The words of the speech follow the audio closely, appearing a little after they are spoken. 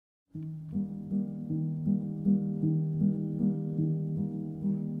Today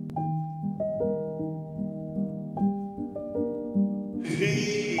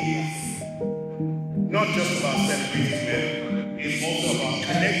is not just about celebrating men, it's also about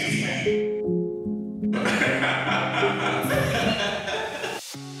connecting men.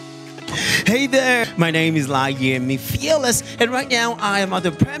 Hey there, my name is Layemi Fearless, and right now I am at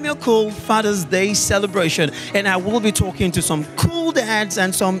the Premier Cool Father's Day celebration, and I will be talking to some cool dads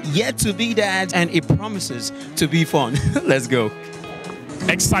and some yet-to-be dads, and it promises to be fun. Let's go.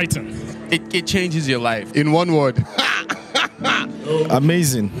 Exciting. It changes your life. In one word.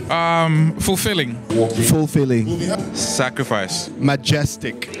 Amazing. Fulfilling. Fulfilling. Sacrifice.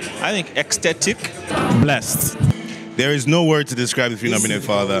 Majestic. I think ecstatic. Blessed. There is no word to describe the feeling of being a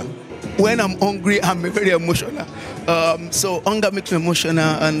father. When I'm hungry, I'm very emotional. So hunger makes me emotional,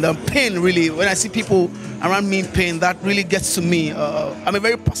 and pain really, when I see people around me in pain, that really gets to me. I'm a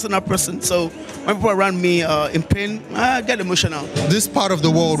very personal person, so when people around me in pain, I get emotional. This part of the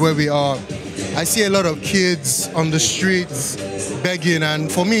world where we are, I see a lot of kids on the streets begging,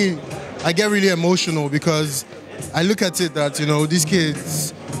 and for me, I get really emotional because I look at it that, you know, these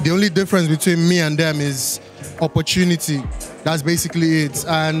kids, the only difference between me and them is opportunity. That's basically it.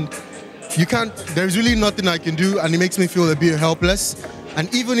 And there's really nothing I can do, and it makes me feel a bit helpless.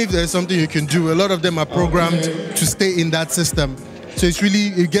 And even if there's something you can do, a lot of them are programmed to stay in that system. So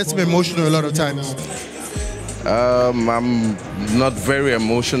it gets me emotional a lot of times. I'm not very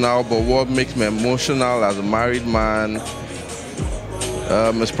emotional, but what makes me emotional as a married man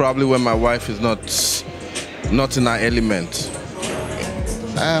is probably when my wife is not in her element.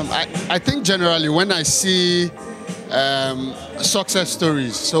 I think generally when I see success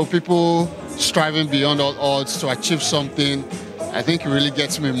stories, so people striving beyond all odds to achieve something, I think it really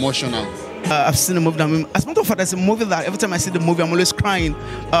gets me emotional. I've seen a movie that, as a matter of fact, there's a movie that every time I see the movie, I'm always crying.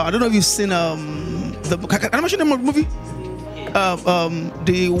 I don't know if you've seen can I mention the movie?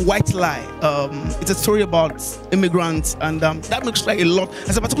 The White Lie. It's a story about immigrants, and that makes like a lot.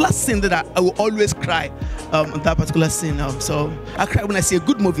 There's a particular scene that I will always cry on that particular scene. So I cry when I see a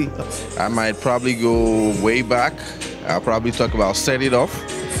good movie. I might probably go way back. I'll probably talk about Set It Off.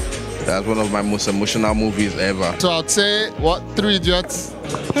 That's one of my most emotional movies ever. So I'd say, what, Three Idiots?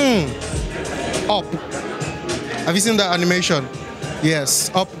 Up. Have you seen that animation? Yes,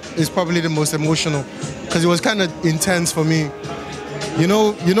 Up is probably the most emotional because it was kind of intense for me. You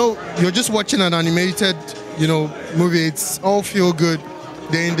know, you're just watching an animated, movie. It's all feel good.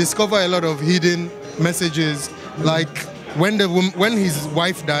 They discover a lot of hidden messages. Like when his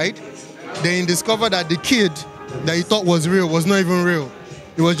wife died, they discover that the kid that he thought was real was not even real.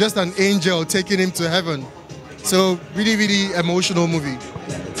 It was just an angel taking him to heaven. So really, really emotional movie.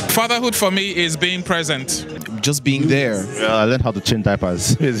 Fatherhood for me is being present. Just being there. I learned how to change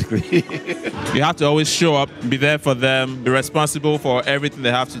diapers, basically. You have to always show up, be there for them, be responsible for everything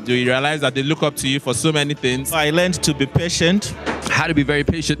they have to do. You realize that they look up to you for so many things. I learned to be patient. How to be very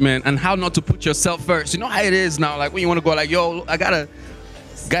patient, man, and how not to put yourself first. You know how it is now, like when you want to go like, yo,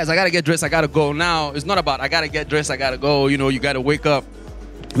 guys, I gotta get dressed, I gotta go. Now, it's not about I gotta get dressed, I gotta go. You gotta wake up,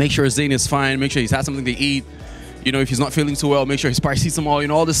 make sure Zayn is fine, make sure he's had something to eat. If he's not feeling too well, make sure his paracetamol,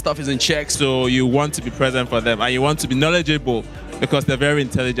 all this stuff is in check. So you want to be present for them, and you want to be knowledgeable because they're very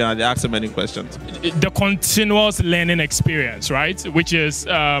intelligent and they ask so many questions. The continuous learning experience, right? Which is,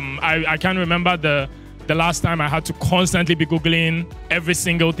 I can't remember the last time I had to constantly be Googling every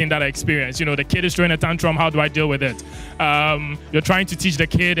single thing that I experienced. The kid is throwing a tantrum, how do I deal with it? You're trying to teach the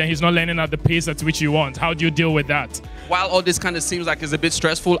kid and he's not learning at the pace at which you want. How do you deal with that? While all this kind of seems like it's a bit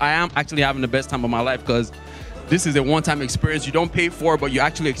stressful, I am actually having the best time of my life because this is a one-time experience you don't pay for, but you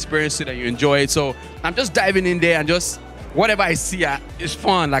actually experience it and you enjoy it. So I'm just diving in there and just whatever I see, it's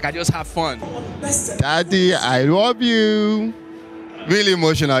fun. Like I just have fun. Daddy, I love you. Really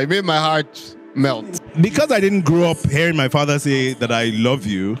emotional. It made my heart melt. Because I didn't grow up hearing my father say that I love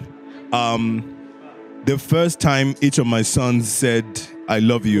you, the first time each of my sons said I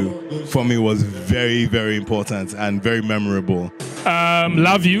love you for me was very, very important and very memorable.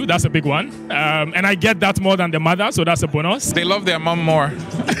 Love you, that's a big one. And I get that more than the mother, so that's a bonus. They love their mom more.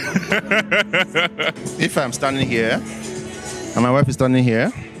 If I'm standing here, and my wife is standing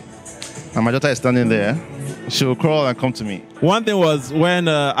here, and my daughter is standing there, she'll crawl and come to me. One thing was when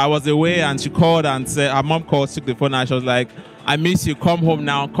I was away and she called and said, her mom called, took the phone and she was like, I miss you, come home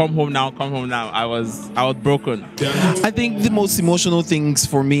now, come home now, come home now. I was broken. I think the most emotional things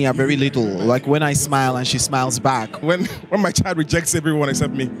for me are very little. Like when I smile and she smiles back. When my child rejects everyone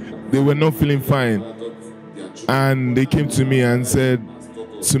except me. They were not feeling fine. And they came to me and said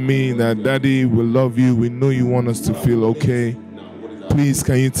to me that, Daddy, we love you. We know you want us to feel okay. please,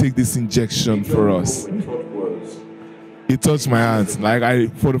 can you take this injection for us? It touched my heart.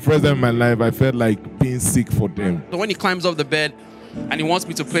 Like, for the first time in my life, I felt like being sick for them. So when he climbs off the bed and he wants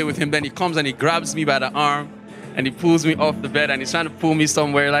me to play with him, then he comes and he grabs me by the arm and he pulls me off the bed and he's trying to pull me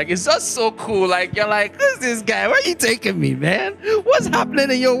somewhere. Like, it's just so cool. Like, you're like, who's this guy? Where are you taking me, man? What's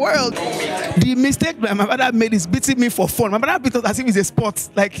happening in your world? The mistake that my father made is beating me for fun. My father beat us as if it's a sport.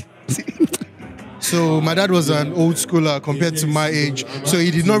 Like, So my dad was an old schooler compared to my age, so he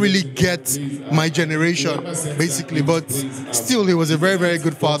did not really get my generation, basically. But still, he was a very, very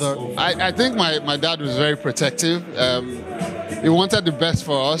good father. I think my dad was very protective. He wanted the best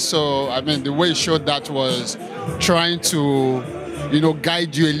for us. So, I mean, the way he showed that was trying to,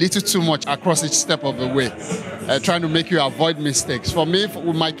 guide you a little too much across each step of the way, trying to make you avoid mistakes. For me,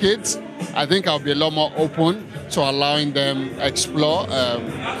 with my kids, I think I'll be a lot more open to allowing them explore,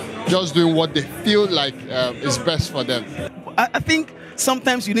 just doing what they feel like is best for them. I think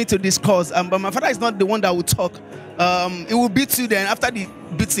sometimes you need to discuss, but my father is not the one that will talk. It will beat you, then after the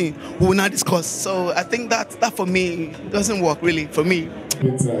beating, we will not discuss. So I think that for me doesn't work really for me.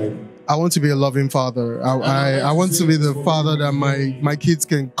 I want to be a loving father. I want to be the father that my kids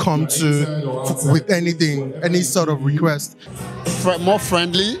can come to with anything, any sort of request. More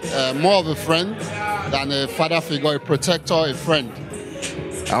friendly, more of a friend than a father figure, a protector, a friend.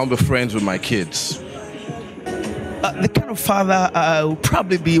 I want to be friends with my kids. The kind of father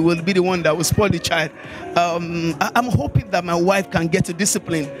will be the one that will spoil the child. I'm hoping that my wife can get to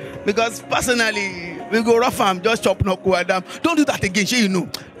discipline, because personally, we go rough and just chop no Adam. Don't do that again,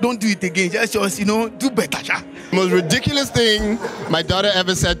 Don't do it again. Just do better. The most ridiculous thing my daughter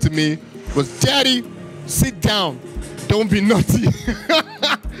ever said to me was, "Daddy, sit down. Don't be naughty."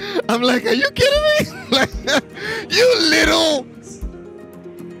 I'm like, are you kidding me? Like, you little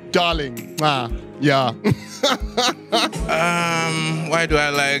darling. Yeah. Why do I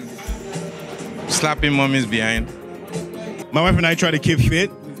like slapping mommies behind? My wife and I try to keep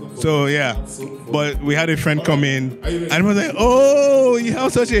fit, so yeah. But we had a friend come in, and I was like, "Oh, you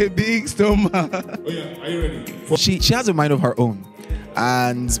have such a big stomach." She has a mind of her own,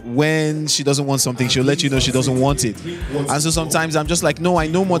 and when she doesn't want something, she'll let you know she doesn't want it. And so sometimes I'm just like, "No, I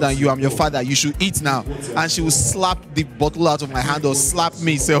know more than you. I'm your father. You should eat now." And she will slap the bottle out of my hand or slap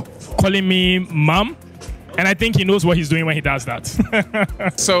me. So calling me mom. And I think he knows what he's doing when he does that.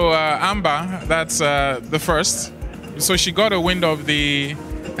 So Amber, that's the first. So she got a wind of the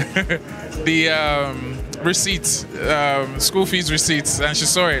receipts, school fees receipts, and she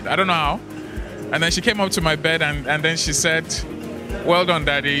saw it. I don't know how. And then she came up to my bed and then she said, "Well done,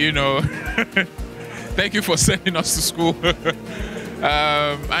 Daddy. Thank you for sending us to school."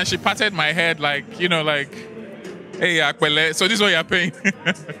 And she patted my head like, "Hey, Akwele, so this is what you're paying."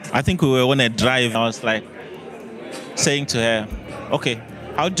 I think we were on a drive. I was like saying to her, "Okay,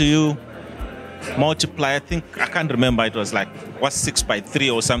 how do you multiply?" I can't remember. It was like 6 by 3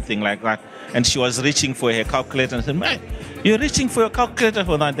 or something like that. And she was reaching for her calculator. And I said, "Man, you're reaching for your calculator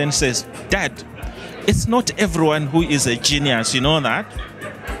for that?" Then she says, "Dad, it's not everyone who is a genius. You know that?"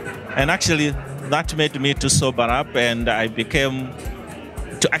 And actually, that made me to sober up, and I began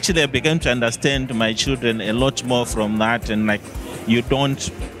to understand my children a lot more from that. And like, you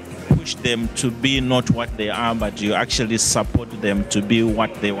don't push them to be not what they are, but you actually support them to be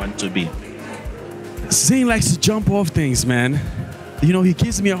what they want to be. Zane likes to jump off things, man. He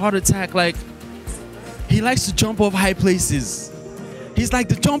gives me a heart attack. Like, he likes to jump off high places. He's like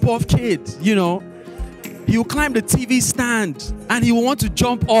the jump off kid, He'll climb the TV stand and he will want to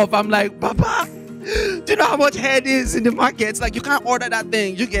jump off. I'm like, "Papa, do you know how much head is in the market? It's like, you can't order that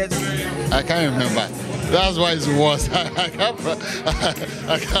thing. You get." I can't remember. That's why it's worse. I can't remember.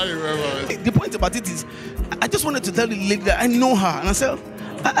 The point about it is, I just wanted to tell the lady that I know her, and I said,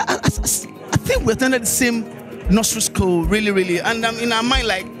 I think we attended the same nursery school, really, really. And I'm in her mind,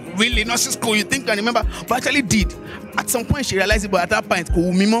 like, really, nursery school, you think I remember? But I actually did. At some point, she realized it, but at that point,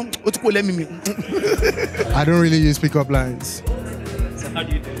 I don't really use pickup lines. So how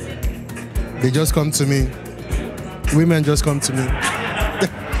do you do it? They just come to me. Women just come to me.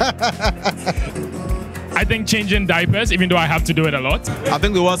 I think changing diapers, even though I have to do it a lot. I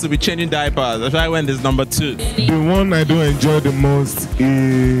think the ones to be changing diapers. That's why I went this number 2. The one I do enjoy the most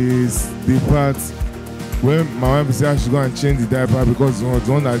is the part when my wife said I should go and change the diaper because it was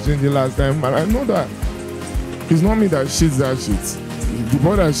the one that changed it last time. And I know that it's not me that shits that shit. The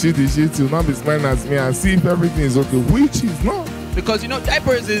boy that shit the shit will not be smiling at me and see if everything is okay, which is not. Because,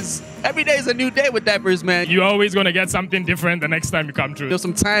 diapers is, every day is a new day with diapers, man. You're always going to get something different the next time you come through.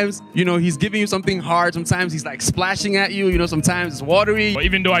 Sometimes, he's giving you something hard. Sometimes he's like splashing at you. Sometimes it's watery.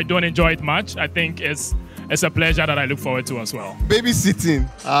 Even though I don't enjoy it much, I think it's it's a pleasure that I look forward to as well. Babysitting,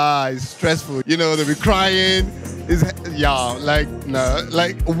 it's stressful. You know, they'll be crying.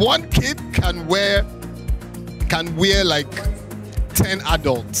 Like one kid can wear like 10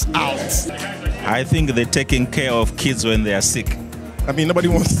 adults out. I think they're taking care of kids when they are sick. I mean, nobody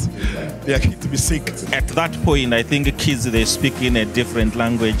wants their kid to be sick. At that point, I think kids, they speak in a different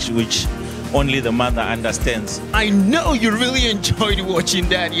language, which only the mother understands. I know you really enjoyed watching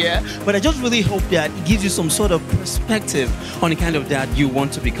that, yeah? But I just really hope that it gives you some sort of perspective on the kind of dad you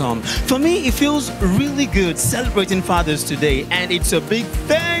want to become. For me, it feels really good celebrating fathers today, and it's a big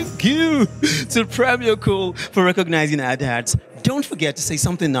thank you to Premier Cool for recognizing our dads. Don't forget to say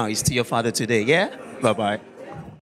something nice to your father today, yeah? Bye-bye.